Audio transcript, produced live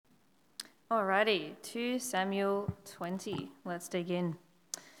Alrighty, 2 Samuel 20. Let's dig in.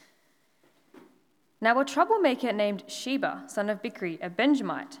 Now a troublemaker named Sheba, son of Bichri, a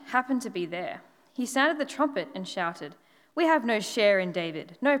Benjamite, happened to be there. He sounded the trumpet and shouted, "We have no share in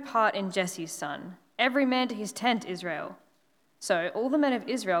David, no part in Jesse's son. Every man to his tent, Israel." So all the men of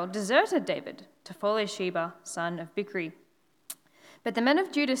Israel deserted David to follow Sheba, son of Bichri. But the men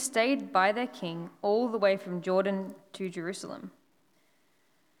of Judah stayed by their king all the way from Jordan to Jerusalem.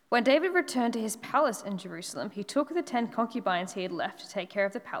 When David returned to his palace in Jerusalem, he took the 10 concubines he had left to take care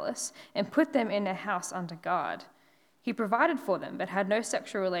of the palace and put them in a house under guard. He provided for them, but had no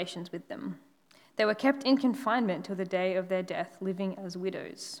sexual relations with them. They were kept in confinement till the day of their death, living as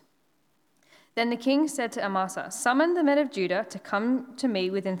widows. Then the king said to Amasa, "Summon the men of Judah to come to me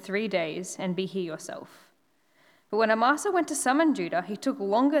within 3 days, and be here yourself." But when Amasa went to summon Judah, he took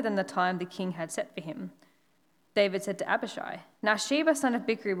longer than the time the king had set for him. David said to Abishai, "Now Sheba, son of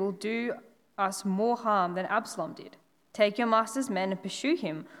Bichri, will do us more harm than Absalom did. Take your master's men and pursue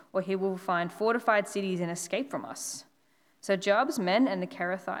him, or he will find fortified cities and escape from us." So Joab's men and the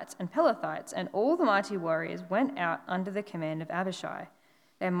Kerethites and Pelethites and all the mighty warriors went out under the command of Abishai.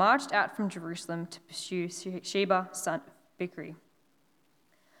 They marched out from Jerusalem to pursue Sheba, son of Bichri.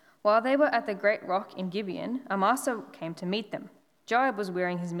 While they were at the great rock in Gibeon, Amasa came to meet them. Joab was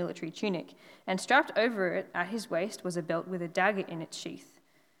wearing his military tunic, and strapped over it at his waist was a belt with a dagger in its sheath.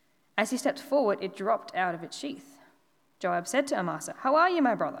 As he stepped forward, it dropped out of its sheath. Joab said to Amasa, "How are you,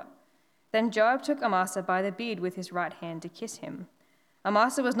 my brother?" Then Joab took Amasa by the beard with his right hand to kiss him.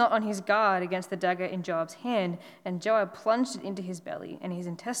 Amasa was not on his guard against the dagger in Joab's hand, and Joab plunged it into his belly, and his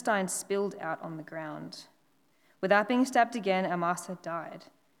intestines spilled out on the ground. Without being stabbed again, Amasa died.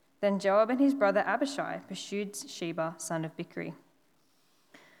 Then Joab and his brother Abishai pursued Sheba, son of Bichri.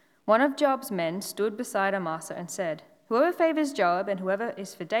 One of Joab's men stood beside Amasa and said, "Whoever favors Joab and whoever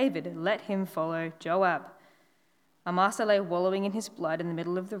is for David, let him follow Joab." Amasa lay wallowing in his blood in the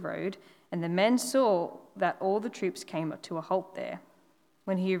middle of the road, and the men saw that all the troops came to a halt there.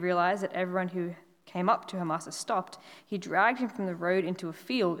 When he realized that everyone who came up to Amasa stopped, he dragged him from the road into a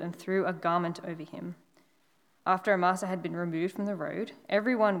field and threw a garment over him. After Amasa had been removed from the road,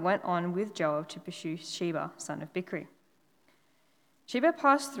 everyone went on with Joab to pursue Sheba, son of Bichri. Sheba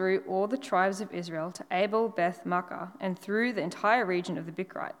passed through all the tribes of Israel to Abel Beth Maachah and through the entire region of the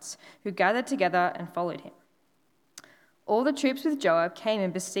Bichrites, who gathered together and followed him. All the troops with Joab came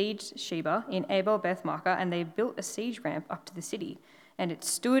and besieged Sheba in Abel Beth Maachah, and they built a siege ramp up to the city, and it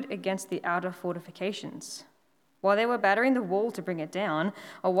stood against the outer fortifications. While they were battering the wall to bring it down,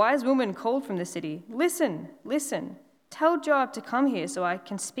 a wise woman called from the city, "Listen, listen, tell Joab to come here so I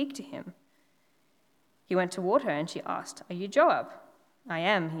can speak to him." He went toward her and she asked, "Are you Joab?" "I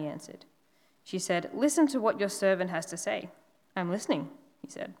am," he answered. She said, "Listen to what your servant has to say." "I'm listening," he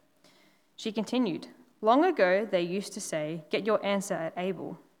said. She continued, "Long ago they used to say, 'Get your answer at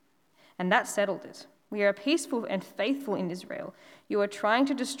Abel,' and that settled it. We are peaceful and faithful in Israel. You are trying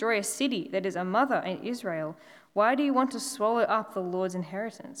to destroy a city that is a mother in Israel. Why do you want to swallow up the Lord's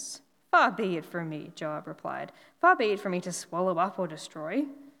inheritance?" "Far be it from me," Joab replied. "Far be it from me to swallow up or destroy.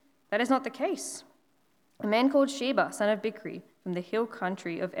 That is not the case. A man called Sheba, son of Bichri, from the hill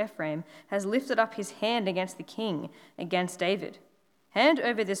country of Ephraim, has lifted up his hand against the king, against David. Hand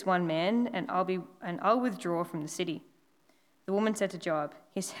over this one man, and I'll withdraw from the city." The woman said to Joab,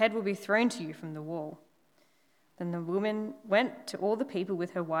 "His head will be thrown to you from the wall." Then the woman went to all the people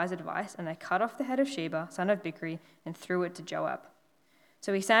with her wise advice, and they cut off the head of Sheba, son of Bichri, and threw it to Joab.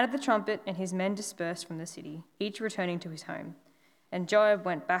 So he sounded the trumpet, and his men dispersed from the city, each returning to his home. And Joab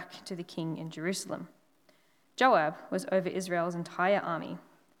went back to the king in Jerusalem. Joab was over Israel's entire army.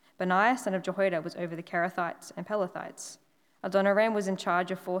 Benaiah, son of Jehoiada, was over the Kerethites and Pelethites. Adoniram was in charge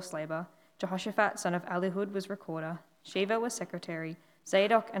of forced labor. Jehoshaphat, son of Ahilud, was recorder. Sheva was secretary.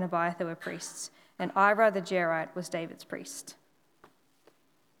 Zadok and Abiathar were priests. And Ira the Jairite was David's priest.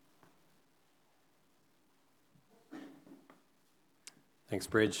 Thanks,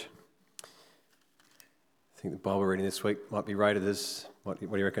 Bridge. I think the Bible reading this week might be rated as, what do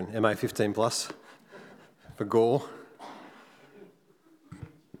you reckon, MA 15 plus for gore?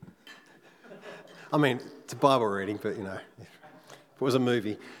 I mean, it's a Bible reading, but, if it was a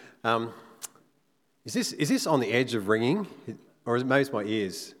movie. Is this on the edge of ringing? Or maybe it's my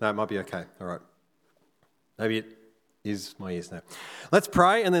ears? No, it might be okay. All right. Maybe it is my ears now. Let's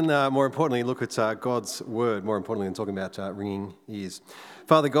pray and then more importantly look at God's word, more importantly than talking about ringing ears.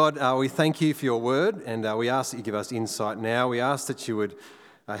 Father God, we thank you for your word, and we ask that you give us insight now. We ask that you would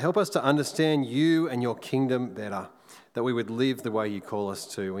help us to understand you and your kingdom better, that we would live the way you call us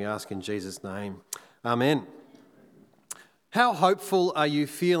to. We ask in Jesus' name. Amen. How hopeful are you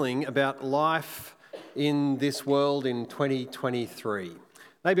feeling about life in this world in 2023?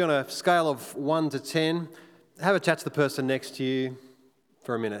 Maybe on a scale of 1 to 10, have a chat to the person next to you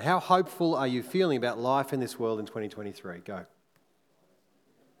for a minute. How hopeful are you feeling about life in this world in 2023? Go.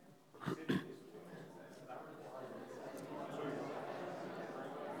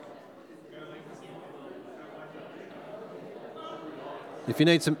 If you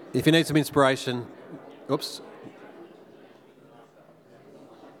need some inspiration, oops.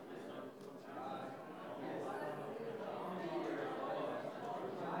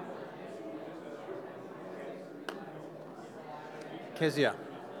 Kezia,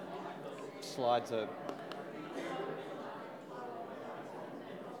 slides are...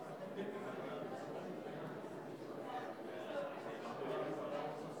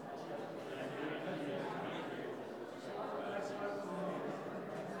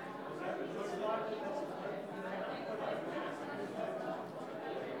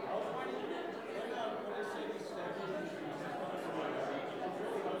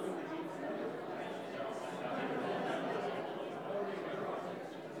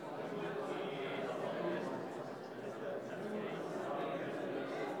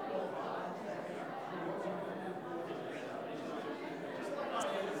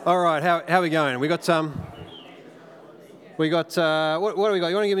 All right, how are we going? What have we got? You want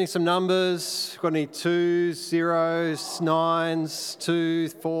to give me some numbers? Got any 2s, 0s, 9s, 2,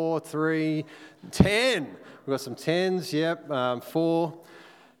 4, 3, 10? We've got some 10s, yep, 4.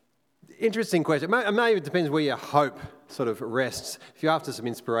 Interesting question. Maybe it depends where your hope sort of rests. If you're after some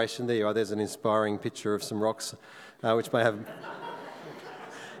inspiration, there you are. There's an inspiring picture of some rocks, which may have...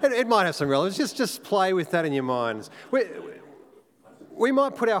 It might have some relevance. Just play with that in your minds. We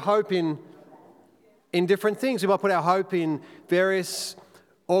might put our hope in different things. We might put our hope in various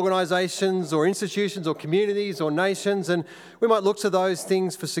organisations or institutions or communities or nations, and we might look to those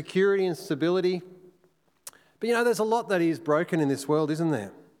things for security and stability. But there's a lot that is broken in this world, isn't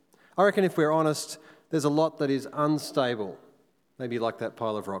there? I reckon if we're honest, there's a lot that is unstable. Maybe like that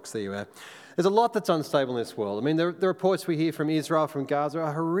pile of rocks, there you are. There's a lot that's unstable in this world. I mean, the reports we hear from Israel, from Gaza,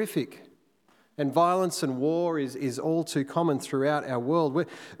 are horrific. And violence and war is all too common throughout our world.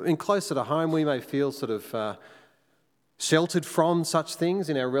 Closer to home, we may feel sort of sheltered from such things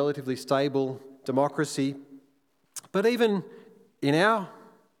in our relatively stable democracy. But even in our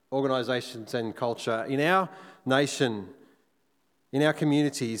organisations and culture, in our nation, in our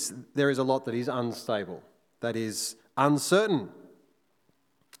communities, there is a lot that is unstable, that is uncertain.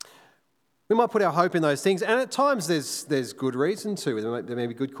 We might put our hope in those things, and at times there's good reason to. There may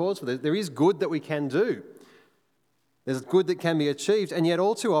be good cause for that. There is good that we can do. There's good that can be achieved, and yet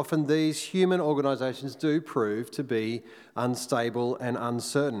all too often these human organisations do prove to be unstable and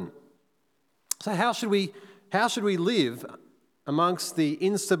uncertain. So how should we live amongst the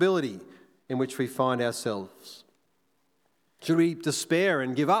instability in which we find ourselves? Should we despair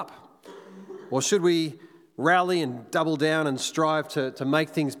and give up? Or should we rally and double down and strive to make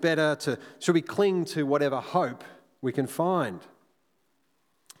things better? Should we cling to whatever hope we can find?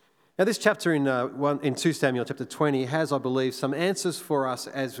 Now, this chapter in 2 Samuel chapter 20 has, I believe, some answers for us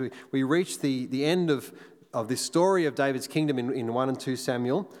as we reach the end of this story of David's kingdom in 1 and 2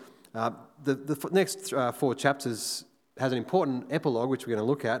 Samuel. The next 4 chapters has an important epilogue, which we're going to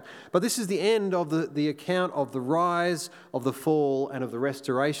look at. But this is the end of the account of the rise, of the fall, and of the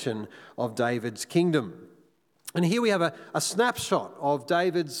restoration of David's kingdom. And here we have a snapshot of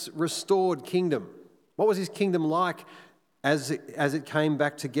David's restored kingdom. What was his kingdom like as it came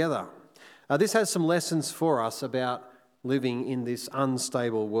back together? This has some lessons for us about living in this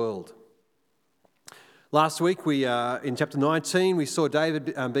unstable world. Last week, in chapter 19, we saw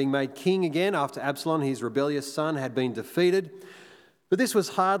David being made king again after Absalom, his rebellious son, had been defeated. But this was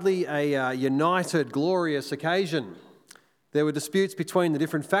hardly a united, glorious occasion. There were disputes between the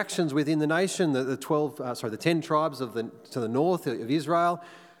different factions within the nation, the 10 tribes to the north of Israel.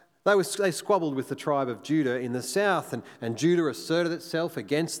 They squabbled with the tribe of Judah in the south, and Judah asserted itself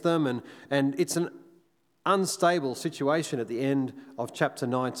against them, and it's an unstable situation at the end of chapter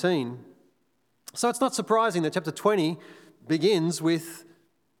 19. So it's not surprising that chapter 20 begins with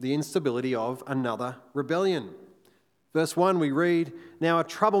the instability of another rebellion. Verse 1 we read, "Now a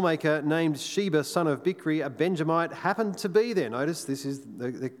troublemaker named Sheba, son of Bichri, a Benjamite, happened to be there." Notice this is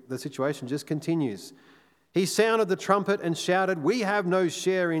the situation just continues. "He sounded the trumpet and shouted, 'We have no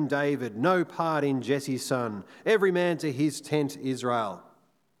share in David, no part in Jesse's son. Every man to his tent, Israel.'"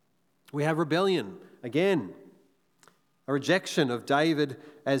 We have rebellion again, a rejection of David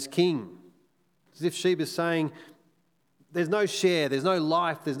as king. As if Sheba's saying, there's no share, there's no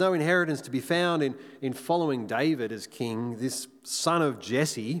life, there's no inheritance to be found in following David as king, this son of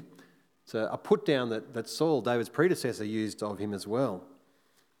Jesse. It's a put down that Saul, David's predecessor, used of him as well.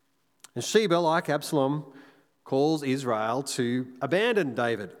 And Sheba, like Absalom, calls Israel to abandon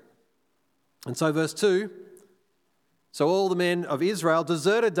David. And so verse 2, so all the men of Israel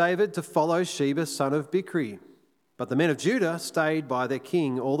deserted David to follow Sheba, son of Bichri. But the men of Judah stayed by their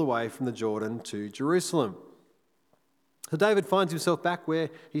king all the way from the Jordan to Jerusalem. So David finds himself back where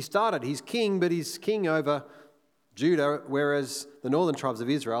he started. He's king, but he's king over Judah, whereas the northern tribes of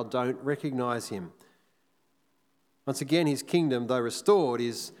Israel don't recognise him. Once again, his kingdom, though restored,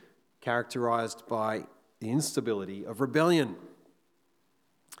 is characterised by the instability of rebellion.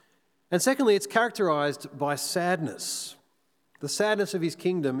 And secondly, it's characterised by sadness. The sadness of his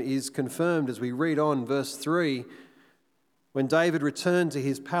kingdom is confirmed as we read on verse 3. When David returned to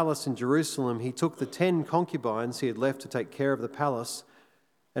his palace in Jerusalem, he took the 10 concubines he had left to take care of the palace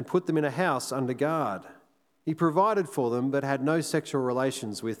and put them in a house under guard. He provided for them but had no sexual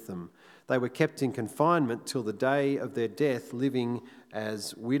relations with them. They were kept in confinement till the day of their death, living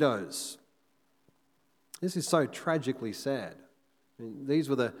as widows. This is so tragically sad. I mean, these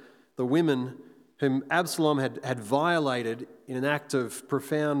were the women whom Absalom had violated in an act of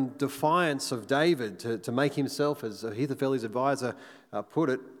profound defiance of David to make himself, as Ahithophel, his advisor, put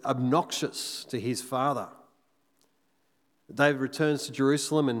it, obnoxious to his father. David returns to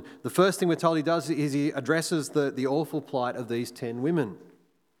Jerusalem, and the first thing we're told he does is he addresses the awful plight of these 10 women.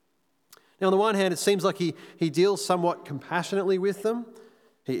 Now, on the one hand, it seems like he deals somewhat compassionately with them.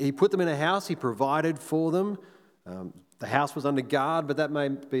 He put them in a house, he provided for them. The house was under guard, but that may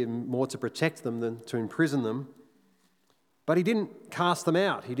be more to protect them than to imprison them. But he didn't cast them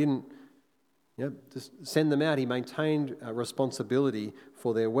out. He didn't just send them out. He maintained responsibility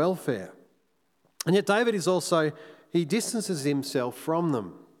for their welfare. And yet David he distances himself from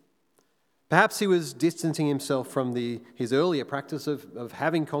them. Perhaps he was distancing himself from his earlier practice of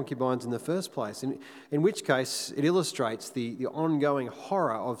having concubines in the first place, in which case it illustrates the ongoing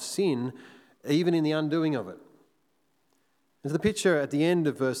horror of sin, even in the undoing of it. And the picture at the end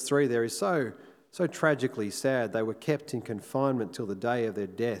of verse 3 there is so tragically sad. They were kept in confinement till the day of their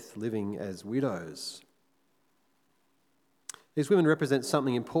death, living as widows. These women represent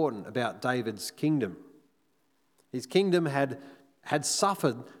something important about David's kingdom. His kingdom had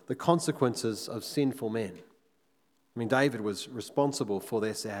suffered the consequences of sinful men. I mean, David was responsible for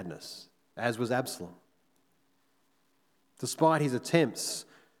their sadness, as was Absalom. Despite his attempts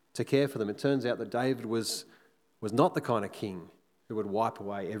to care for them, it turns out that David was not the kind of king who would wipe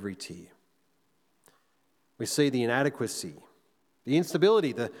away every tear. We see the inadequacy, the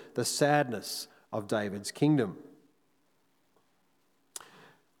instability, the sadness of David's kingdom.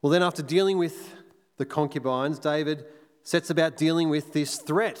 Well, then after dealing with the concubines, David sets about dealing with this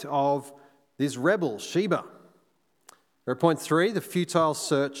threat of this rebel, Sheba. Point 3, the futile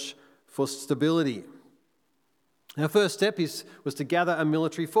search for stability. Our first step was to gather a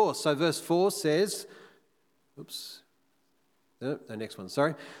military force. So verse 4 says,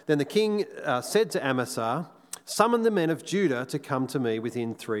 Then the king said to Amasa, "Summon the men of Judah to come to me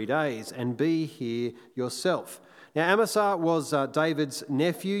within 3 days, and be here yourself." Now Amasa was David's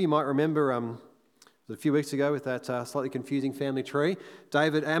nephew. You might remember a few weeks ago with that slightly confusing family tree.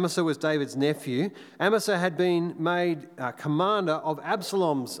 Amasa was David's nephew. Amasa had been made commander of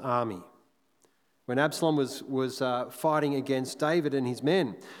Absalom's army when Absalom was fighting against David and his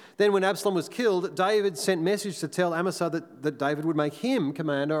men. Then when Absalom was killed, David sent message to tell Amasa that David would make him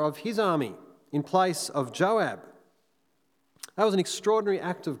commander of his army in place of Joab. That was an extraordinary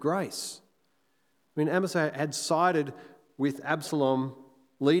act of grace. I mean, Amasa had sided with Absalom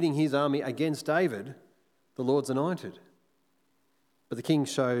leading his army against David, the Lord's anointed. But the king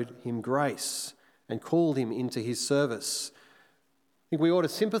showed him grace and called him into his service. I think we ought to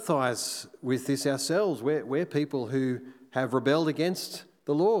sympathise with this ourselves. We're people who have rebelled against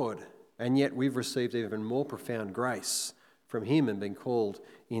the Lord, and yet we've received even more profound grace from him and been called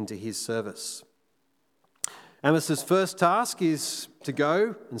into his service. Amasa's first task is to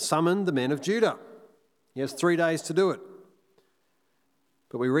go and summon the men of Judah. He has 3 days to do it.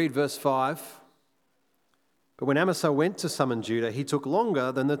 But we read verse 5. But when Amasa went to summon Judah, he took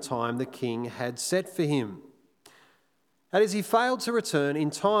longer than the time the king had set for him. That is, he failed to return in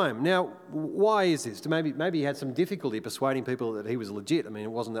time. Now, why is this? Maybe he had some difficulty persuading people that he was legit. I mean,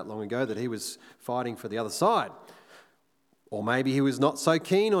 it wasn't that long ago that he was fighting for the other side. Or maybe he was not so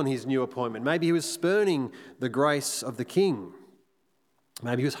keen on his new appointment. Maybe he was spurning the grace of the king.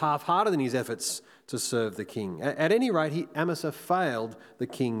 Maybe he was half-hearted in his efforts to serve the king. At any rate, Amasa failed the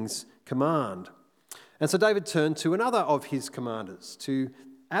king's command. And so David turned to another of his commanders, to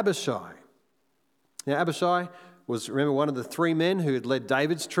Abishai. Now Abishai was, remember, one of the three men who had led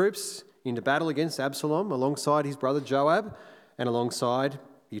David's troops into battle against Absalom alongside his brother Joab and alongside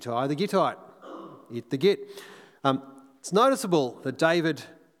Ittai the Gittite. It's noticeable that David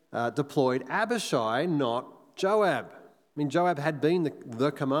deployed Abishai, not Joab. I mean, Joab had been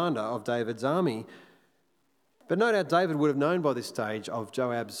the commander of David's army, but no doubt David would have known by this stage of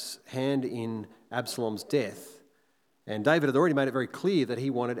Joab's hand in Absalom's death. And David had already made it very clear that he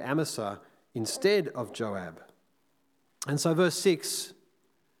wanted Amasa instead of Joab. And so verse 6,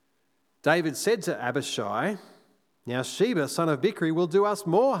 David said to Abishai, "Now Sheba, son of Bichri, will do us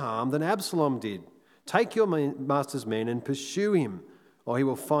more harm than Absalom did. Take your master's men and pursue him, or he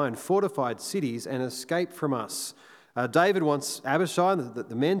will find fortified cities and escape from us." David wants Abishai,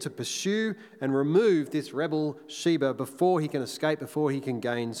 the men, to pursue and remove this rebel Sheba before he can escape, before he can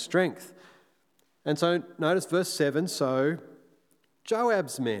gain strength. And so notice verse 7, so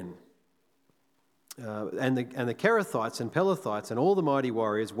Joab's men and the Kerethites and Pelethites and all the mighty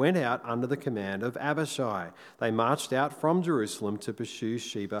warriors went out under the command of Abishai. They marched out from Jerusalem to pursue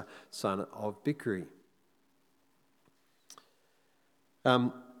Sheba, son of Bichri.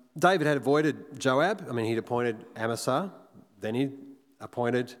 David had avoided Joab. I mean, he'd appointed Amasa, then he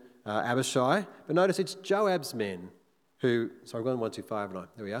appointed Abishai. But notice it's Joab's men who... Sorry, I've gone one too far, haven't I?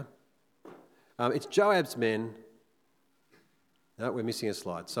 There we are. It's Joab's men... No, we're missing a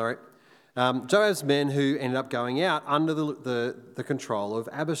slide, sorry. Joab's men who ended up going out under the control of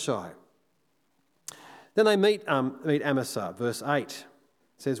Abishai. Then they meet Amasa, verse 8. It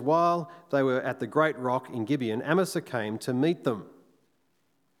says, while they were at the great rock in Gibeon, Amasa came to meet them.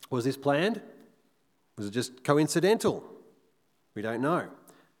 Was this planned? Was it just coincidental? We don't know.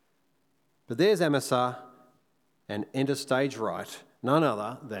 But there's Amasa, and enter stage right, none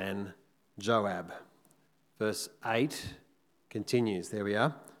other than Joab. Verse 8 continues. There we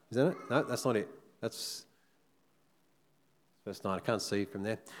are. Is that it? No, that's not it. That's verse 9. I can't see from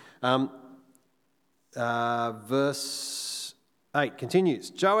there. Verse 8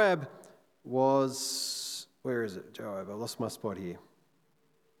 continues. Joab was... Where is it? Joab. I lost my spot here.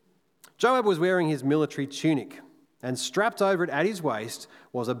 Joab was wearing his military tunic, and strapped over it at his waist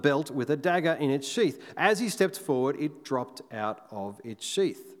was a belt with a dagger in its sheath. As he stepped forward, it dropped out of its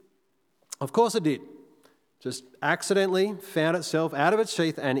sheath. Of course it did. Just accidentally found itself out of its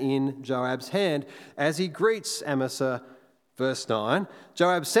sheath and in Joab's hand as he greets Amasa. Verse 9,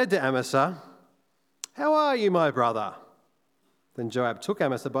 Joab said to Amasa, "How are you, my brother?" Then Joab took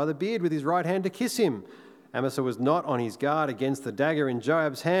Amasa by the beard with his right hand to kiss him. Amasa was not on his guard against the dagger in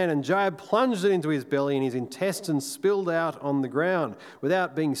Joab's hand, and Joab plunged it into his belly, and his intestines spilled out on the ground.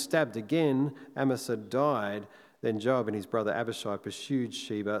 Without being stabbed again, Amasa died. Then Joab and his brother Abishai pursued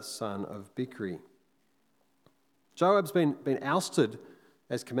Sheba, son of Bichri. Joab's been ousted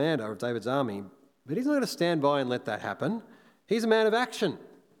as commander of David's army, but he's not going to stand by and let that happen. He's a man of action.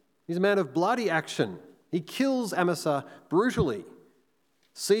 He's a man of bloody action. He kills Amasa brutally,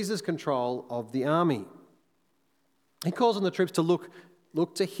 seizes control of the army. He calls on the troops to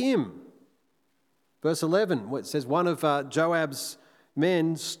look to him. Verse 11, it says, one of Joab's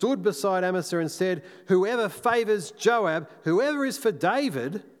men stood beside Amasa and said, "Whoever favours Joab, whoever is for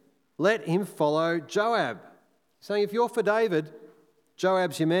David, let him follow Joab." Saying, if you're for David,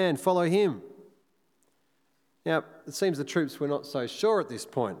 Joab's your man, follow him. Now, it seems the troops were not so sure at this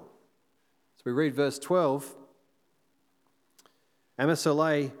point. So we read verse 12. Amasa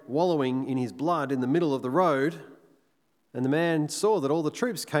lay wallowing in his blood in the middle of the road, and the man saw that all the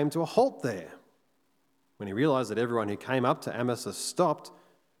troops came to a halt there. When he realised that everyone who came up to Amasa stopped,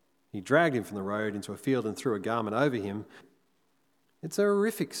 he dragged him from the road into a field and threw a garment over him. It's a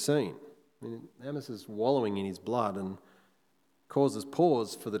horrific scene. I mean, Amasa's wallowing in his blood and causes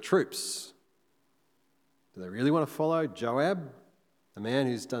pause for the troops. Do they really want to follow Joab, the man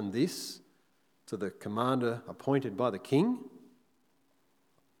who's done this to the commander appointed by the king?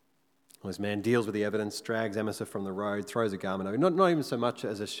 Well, this man deals with the evidence, drags Amasa from the road, throws a garment over, not even so much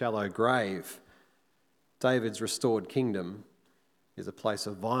as a shallow grave. David's restored kingdom is a place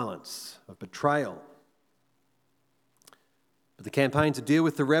of violence, of betrayal. But the campaign to deal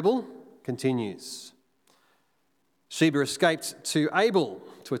with the rebel continues. Sheba escaped to Abel,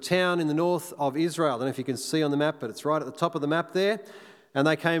 to a town in the north of Israel. I don't know if you can see on the map, but it's right at the top of the map there. And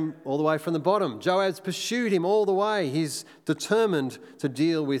they came all the way from the bottom. Joab's pursued him all the way. He's determined to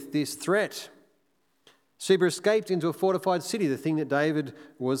deal with this threat. Sheba escaped into a fortified city, the thing that David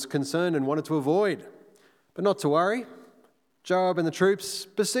was concerned and wanted to avoid. But not to worry. Joab and the troops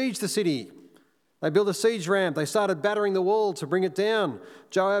besieged the city. They built a siege ramp. They started battering the wall to bring it down.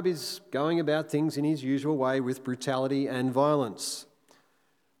 Joab is going about things in his usual way with brutality and violence.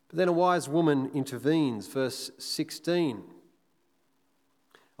 But then a wise woman intervenes, verse 16.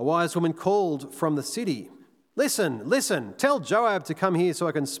 A wise woman called from the city, Listen, tell Joab to come here so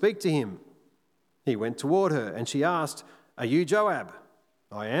I can speak to him. He went toward her and she asked, Are you Joab?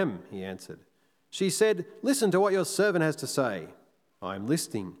 I am, he answered. She said, Listen to what your servant has to say. I am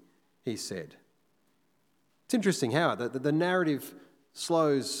listening, he said. It's interesting how the narrative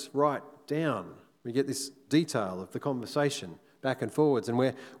slows right down. We get this detail of the conversation back and forwards, and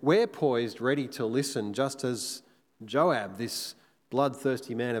we're poised, ready to listen, just as Joab, this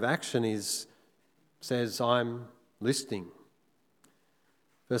bloodthirsty man of action, says, I'm listening.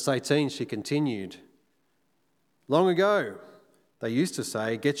 Verse 18, she continued, Long ago, they used to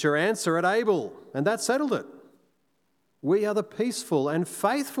say, Get your answer at Abel, and that settled it. We are the peaceful and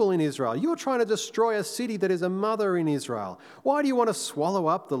faithful in Israel. You're trying to destroy a city that is a mother in Israel. Why do you want to swallow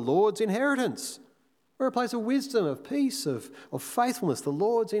up the Lord's inheritance? We're a place of wisdom, of peace, of faithfulness, the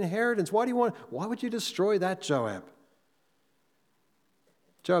Lord's inheritance. Why would you destroy that, Joab?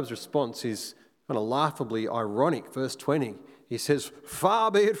 Joab's response is kind of laughably ironic. Verse 20, he says,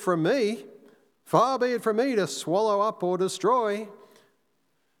 Far be it from me to swallow up or destroy.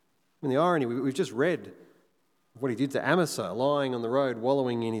 And the irony, we've just read what he did to Amasa, lying on the road,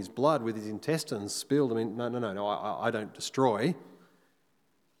 wallowing in his blood with his intestines spilled. I mean, no, I don't destroy.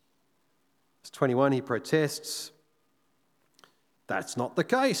 Verse 21, he protests, That's not the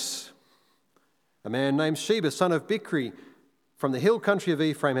case. A man named Sheba, son of Bichri, from the hill country of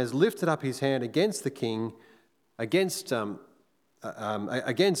Ephraim, has lifted up his hand against the king, against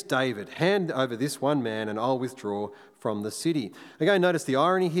David. Hand over this one man and I'll withdraw from the city. Again, notice the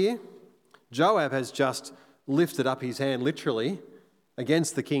irony here. Joab has just lifted up his hand literally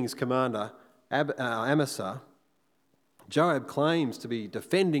against the king's commander, Amasa. Joab claims to be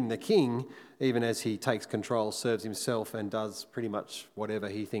defending the king even as he takes control, serves himself and does pretty much whatever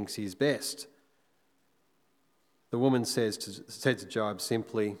he thinks is best. The woman said to Joab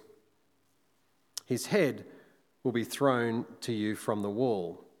simply, His head will be thrown to you from the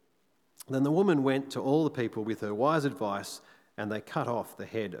wall. Then the woman went to all the people with her wise advice, and they cut off the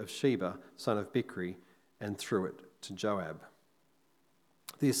head of Sheba, son of Bichri, and threw it to Joab.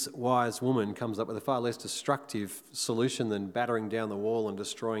 This wise woman comes up with a far less destructive solution than battering down the wall and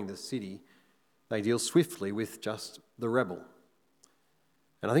destroying the city. They deal swiftly with just the rebel.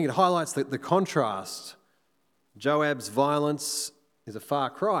 And I think it highlights the contrast. Joab's violence is a far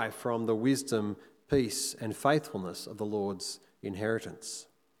cry from the wisdom, peace, and faithfulness of the Lord's inheritance.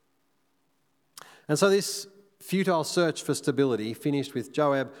 And so this futile search for stability finished with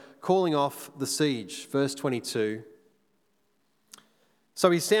Joab calling off the siege. Verse 22. So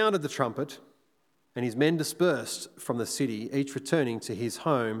he sounded the trumpet, and his men dispersed from the city, each returning to his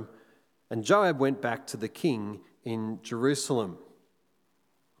home, and Joab went back to the king in Jerusalem.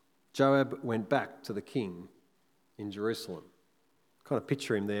 Joab went back to the king in Jerusalem. Kind of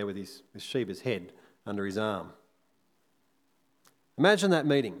picture him there with Sheba's head under his arm. Imagine that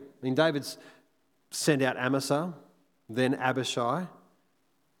meeting. I mean, David's sent out Amasa, then Abishai,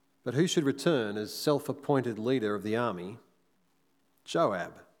 but who should return as self-appointed leader of the army?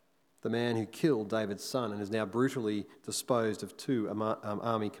 Joab, the man who killed David's son and has now brutally disposed of two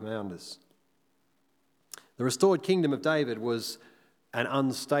army commanders. The restored kingdom of David was an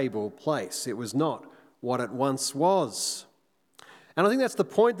unstable place. It was not what it once was. And I think that's the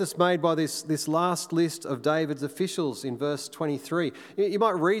point that's made by this last list of David's officials in verse 23. You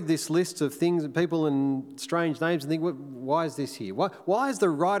might read this list of things and people and strange names and think, why is this here? Why has the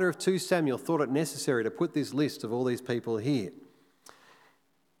writer of 2 Samuel thought it necessary to put this list of all these people here?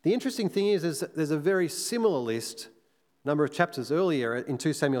 The interesting thing is there's a very similar list, a number of chapters earlier in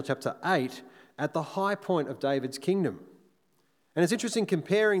 2 Samuel chapter 8, at the high point of David's kingdom. And it's interesting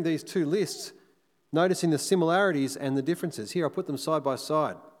comparing these two lists, noticing the similarities and the differences. Here, I'll put them side by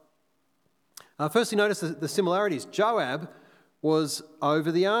side. Firstly, notice the similarities. Joab was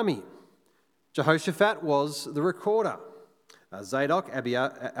over the army. Jehoshaphat was the recorder. Zadok,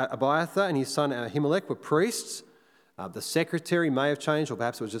 Abiathar, and his son Ahimelech were priests. The secretary may have changed, or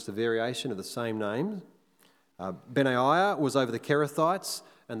perhaps it was just a variation of the same name. Benaiah was over the Kerethites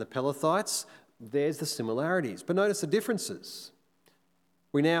and the Pelethites. There's the similarities. But notice the differences.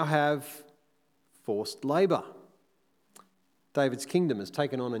 We now have forced labour. David's kingdom has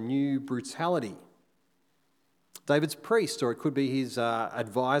taken on a new brutality. David's priest, or it could be his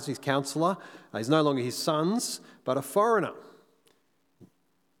advisor, his counsellor, is no longer his sons, but a foreigner. You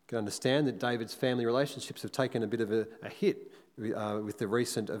can understand that David's family relationships have taken a bit of a hit with the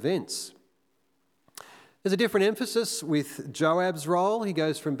recent events. There's a different emphasis with Joab's role. He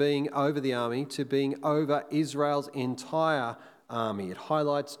goes from being over the army to being over Israel's entire army. It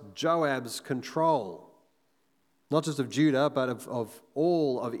highlights Joab's control, not just of Judah, but of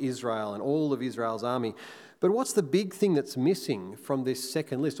all of Israel and all of Israel's army. But what's the big thing that's missing from this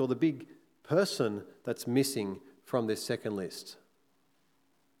second list, or the big person that's missing from this second list?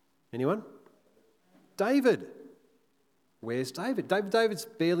 Anyone? David. Where's David? David's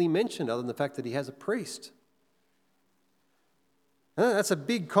barely mentioned other than the fact that he has a priest. And that's a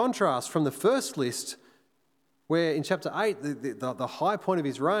big contrast from the first list, where in chapter 8, the high point of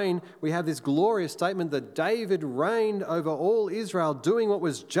his reign, we have this glorious statement that David reigned over all Israel, doing what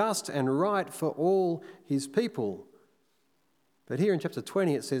was just and right for all his people. But here in chapter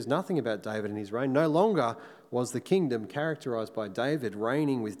 20, it says nothing about David and his reign. No longer was the kingdom characterized by David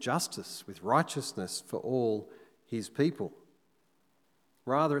reigning with justice, with righteousness for all his people.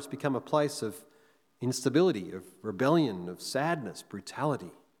 Rather, it's become a place of instability, of rebellion, of sadness,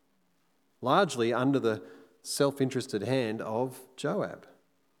 brutality, largely under the self-interested hand of Joab.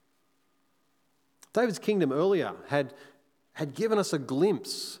 David's kingdom earlier had given us a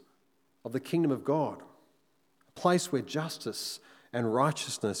glimpse of the kingdom of God, a place where justice and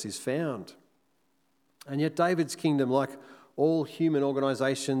righteousness is found. And yet David's kingdom, like all human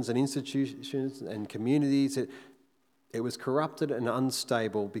organisations and institutions and communities, it was corrupted and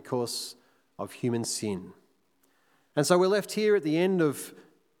unstable because of human sin. And so we're left here at the end of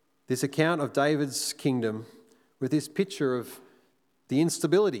this account of David's kingdom with this picture of the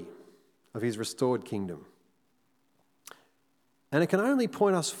instability of his restored kingdom. And it can only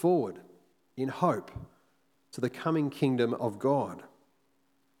point us forward in hope to the coming kingdom of God.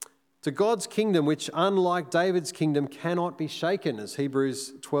 To God's kingdom, which, unlike David's kingdom, cannot be shaken, as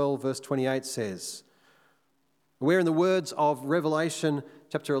Hebrews 12 verse 28 says. Where in the words of Revelation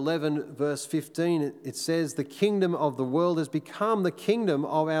chapter 11 verse 15, it says, "The kingdom of the world has become the kingdom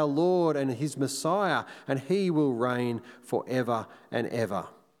of our Lord and his Messiah, and he will reign forever and ever."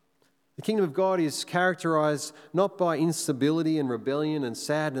 The kingdom of God is characterized not by instability and rebellion and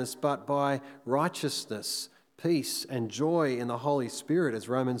sadness, but by righteousness, peace and joy in the Holy Spirit, as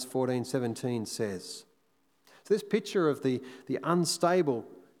Romans 14:17 says. So this picture of the unstable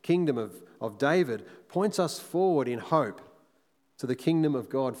kingdom of David points us forward in hope to the kingdom of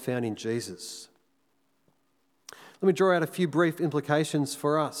God found in Jesus. Let me draw out a few brief implications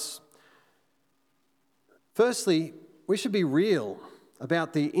for us. Firstly, we should be real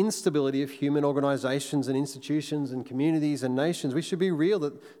about the instability of human organisations and institutions and communities and nations. We should be real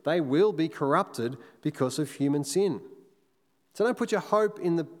that they will be corrupted because of human sin. So don't put your hope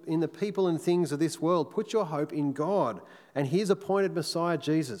in the people and things of this world. Put your hope in God and his appointed Messiah,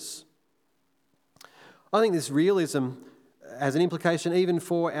 Jesus. I think this realism has an implication even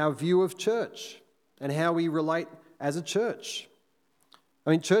for our view of church and how we relate as a church.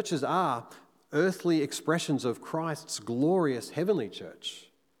 I mean, churches are earthly expressions of Christ's glorious heavenly church.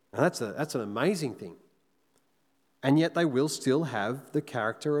 And that's an amazing thing. And yet they will still have the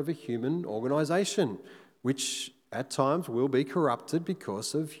character of a human organisation, which at times will be corrupted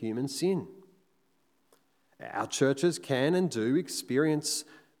because of human sin. Our churches can and do experience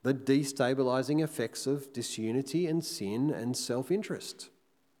the destabilising effects of disunity and sin and self-interest.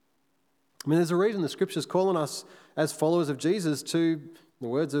 I mean, there's a reason the Scriptures call on us as followers of Jesus to, in the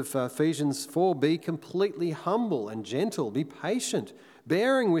words of Ephesians 4, be completely humble and gentle, be patient,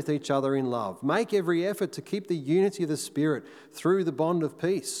 bearing with each other in love. Make every effort to keep the unity of the Spirit through the bond of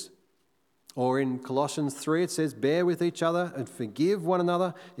peace. Or in Colossians 3, it says, bear with each other and forgive one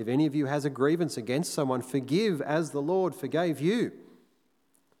another. If any of you has a grievance against someone, forgive as the Lord forgave you.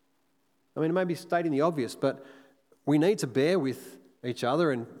 I mean, it may be stating the obvious, but we need to bear with each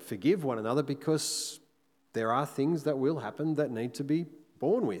other and forgive one another because there are things that will happen that need to be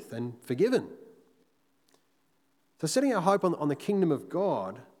borne with and forgiven. So setting our hope on the kingdom of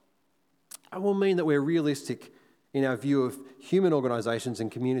God, it will mean that we're realistic in our view of human organisations and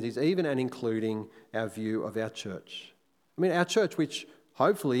communities, even and including our view of our church. I mean, our church, which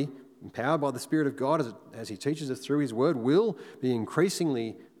hopefully, empowered by the Spirit of God as he teaches us through his word, will be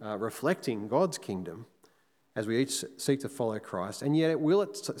increasingly reflecting God's kingdom as we each seek to follow Christ. And yet it will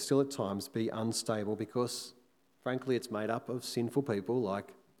still at times be unstable because, frankly, it's made up of sinful people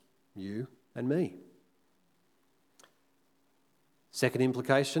like you and me. Second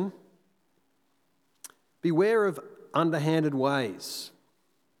implication, beware of underhanded ways.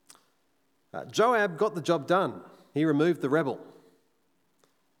 Joab got the job done. He removed the rebel.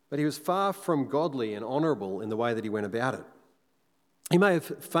 But he was far from godly and honourable in the way that he went about it. He may have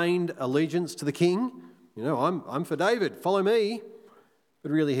feigned allegiance to the king. You know, I'm for David, follow me.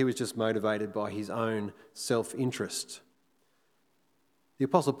 but really he was just motivated by his own self-interest. The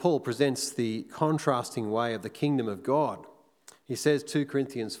Apostle Paul presents the contrasting way of the kingdom of God. He says, 2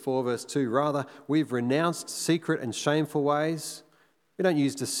 Corinthians 4 verse 2, "Rather, we've renounced secret and shameful ways. We don't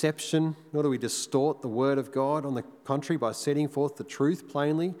use deception, nor do we distort the word of God. On the contrary, by setting forth the truth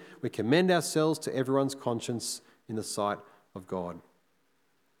plainly, we commend ourselves to everyone's conscience in the sight of God."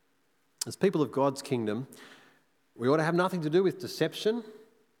 As people of God's kingdom, we ought to have nothing to do with deception,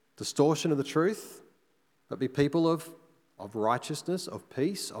 distortion of the truth, but be people of righteousness, of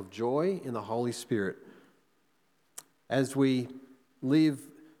peace, of joy in the Holy Spirit. As we live,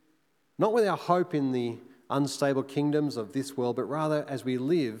 not with our hope in the unstable kingdoms of this world, but rather as we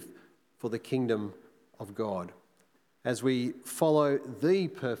live for the kingdom of God, as we follow the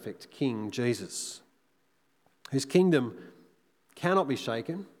perfect King, Jesus, whose kingdom cannot be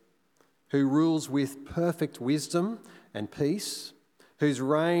shaken, who rules with perfect wisdom and peace, whose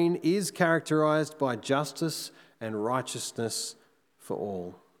reign is characterised by justice and righteousness for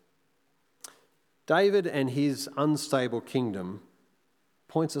all. David and his unstable kingdom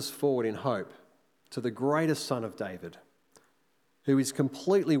points us forward in hope to the greatest son of David, who is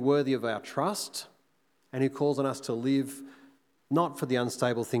completely worthy of our trust and who calls on us to live not for the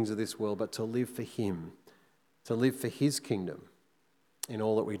unstable things of this world, but to live for him, to live for his kingdom in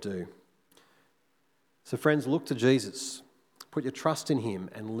all that we do. So friends, look to Jesus. Put your trust in him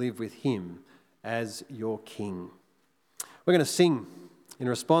and live with him as your King. We're going to sing in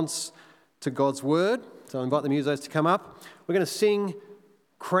response to God's word. So I'll invite the musos to come up. We're going to sing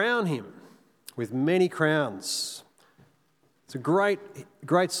 "Crown Him" with many crowns. It's a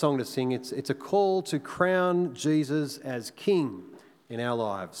great song to sing. It's a call to crown Jesus as King in our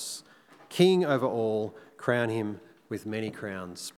lives. King over all, crown him with many crowns.